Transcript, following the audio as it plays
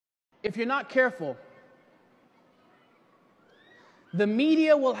if you're not careful, the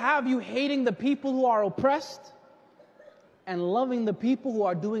media will have you hating the people who are oppressed and loving the people who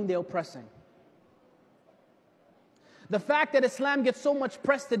are doing the oppressing. The fact that Islam gets so much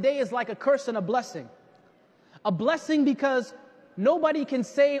press today is like a curse and a blessing. A blessing because nobody can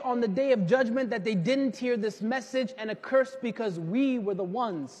say on the day of judgment that they didn't hear this message, and a curse because we were the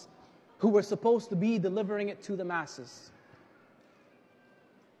ones who were supposed to be delivering it to the masses.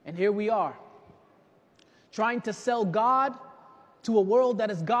 And here we are, trying to sell God to a world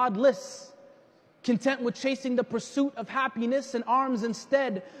that is godless, content with chasing the pursuit of happiness and arms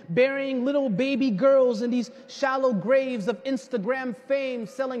instead, burying little baby girls in these shallow graves of Instagram fame,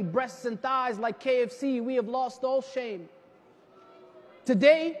 selling breasts and thighs like KFC. We have lost all shame.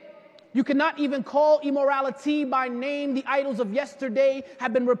 Today, you cannot even call immorality by name. The idols of yesterday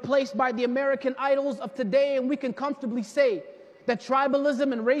have been replaced by the American idols of today, and we can comfortably say that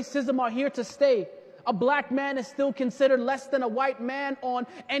tribalism and racism are here to stay. A black man is still considered less than a white man on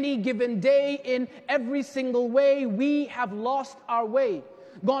any given day in every single way. We have lost our way,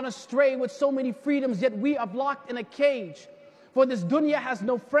 gone astray with so many freedoms, yet we are locked in a cage. For this dunya has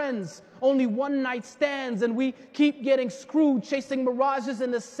no friends, only one night stands, and we keep getting screwed, chasing mirages in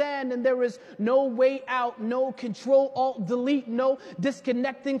the sand, and there is no way out, no control, alt, delete, no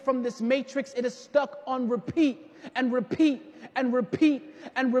disconnecting from this matrix. It is stuck on repeat and repeat and repeat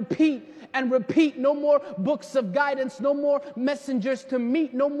and repeat and repeat. No more books of guidance, no more messengers to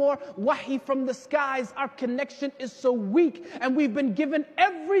meet, no more wahi from the skies. Our connection is so weak, and we've been given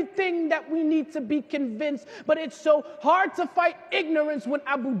everything that we need to be convinced. But it's so hard to fight ignorance when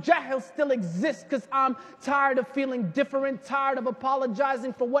Abu Jahl still exists, because I'm tired of feeling different, tired of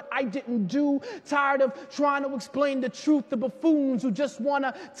apologizing for what I didn't do, tired of trying to explain the truth to buffoons who just want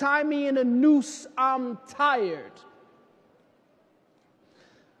to tie me in a noose. I'm tired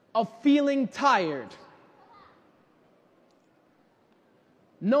of feeling tired,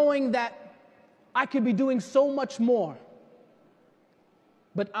 knowing that I could be doing so much more,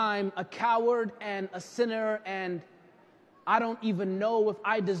 but I'm a coward and a sinner, and I don't even know if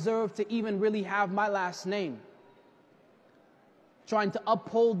I deserve to even really have my last name. Trying to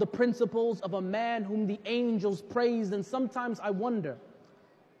uphold the principles of a man whom the angels praised, and sometimes I wonder,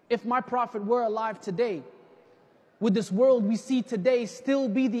 if my prophet were alive today, would this world we see today still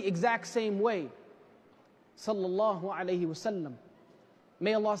be the exact same way? Sallallahu alayhi wasallam.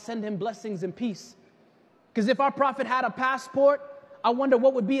 May Allah send him blessings and peace. Because if our prophet had a passport, I wonder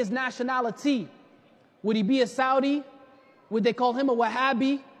what would be his nationality. Would he be a Saudi? Would they call him a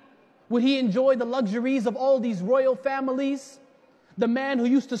Wahhabi? Would he enjoy the luxuries of all these royal families? The man who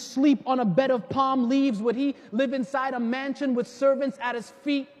used to sleep on a bed of palm leaves, would he live inside a mansion with servants at his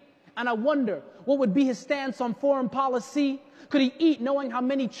feet? And I wonder, what would be his stance on foreign policy? Could he eat knowing how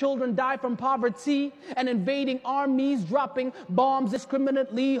many children die from poverty and invading armies, dropping bombs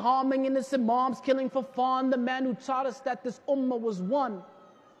indiscriminately, harming innocent moms, killing for fun? The man who taught us that this ummah was one.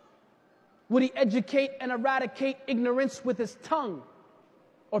 Would he educate and eradicate ignorance with his tongue?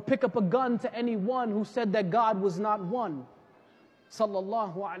 Or pick up a gun to anyone who said that God was not one?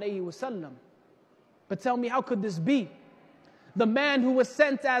 Sallallahu alayhi wasallam. But tell me, how could this be? The man who was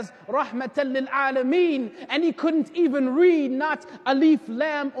sent as rahmatan lil alameen, and he couldn't even read, not alif,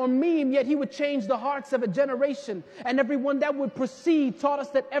 lam, or meme, yet he would change the hearts of a generation. And everyone that would proceed taught us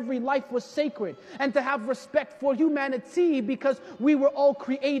that every life was sacred, and to have respect for humanity, because we were all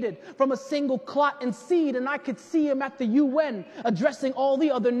created from a single clot and seed. And I could see him at the UN addressing all the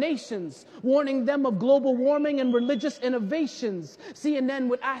other nations, warning them of global warming and religious innovations. CNN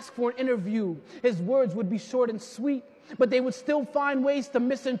would ask for an interview. His words would be short and sweet, but they would still find ways to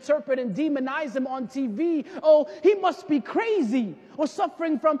misinterpret and demonize him on TV. Oh, he must be crazy or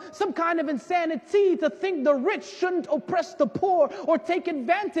suffering from some kind of insanity to think the rich shouldn't oppress the poor or take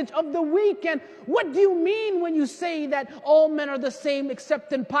advantage of the weak. And what do you mean when you say that all men are the same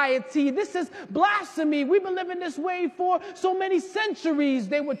except in piety? This is blasphemy. We've been living this way for so many centuries.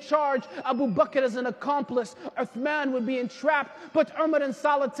 They would charge Abu Bakr as an accomplice. Uthman would be entrapped, put Umar in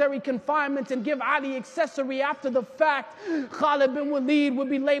solitary confinement, and give Ali accessory after the fact. Khalid bin Walid would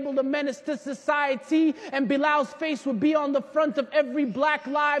be labeled a menace to society, and Bilal's face would be on the front of every Black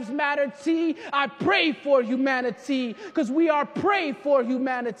Lives Matter tee. I pray for humanity, because we are prey for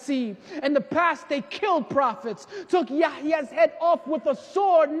humanity. In the past, they killed prophets, took Yahya's head off with a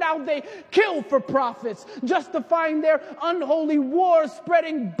sword. Now they kill for prophets, justifying their unholy wars,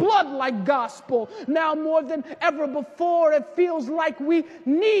 spreading blood like gospel. Now more than ever before, it feels like we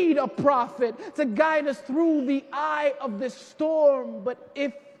need a prophet to guide us through the eye of this storm. But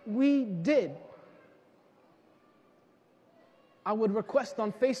if we did, I would request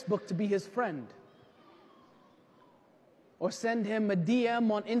on Facebook to be his friend, or send him a DM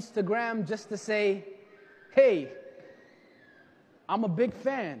on Instagram just to say, hey, I'm a big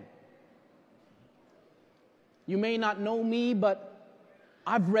fan. You may not know me, but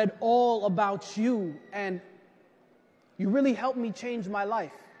I've read all about you, and you really helped me change my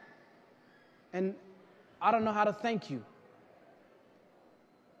life. And I don't know how to thank you.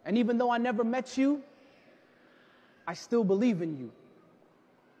 And even though I never met you, I still believe in you.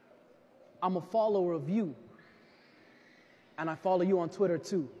 I'm a follower of you. And I follow you on Twitter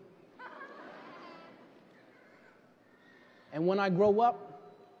too. And when I grow up,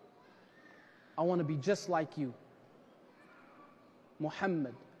 I want to be just like you.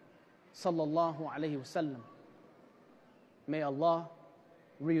 Muhammad sallallahu alayhi wa sallam. May Allah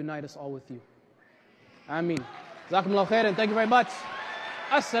reunite us all with you. Ameen. Jazakumullah khairan. Thank you very much.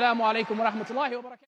 Assalamu alaikum wa rahmatullahi wa barakatuh.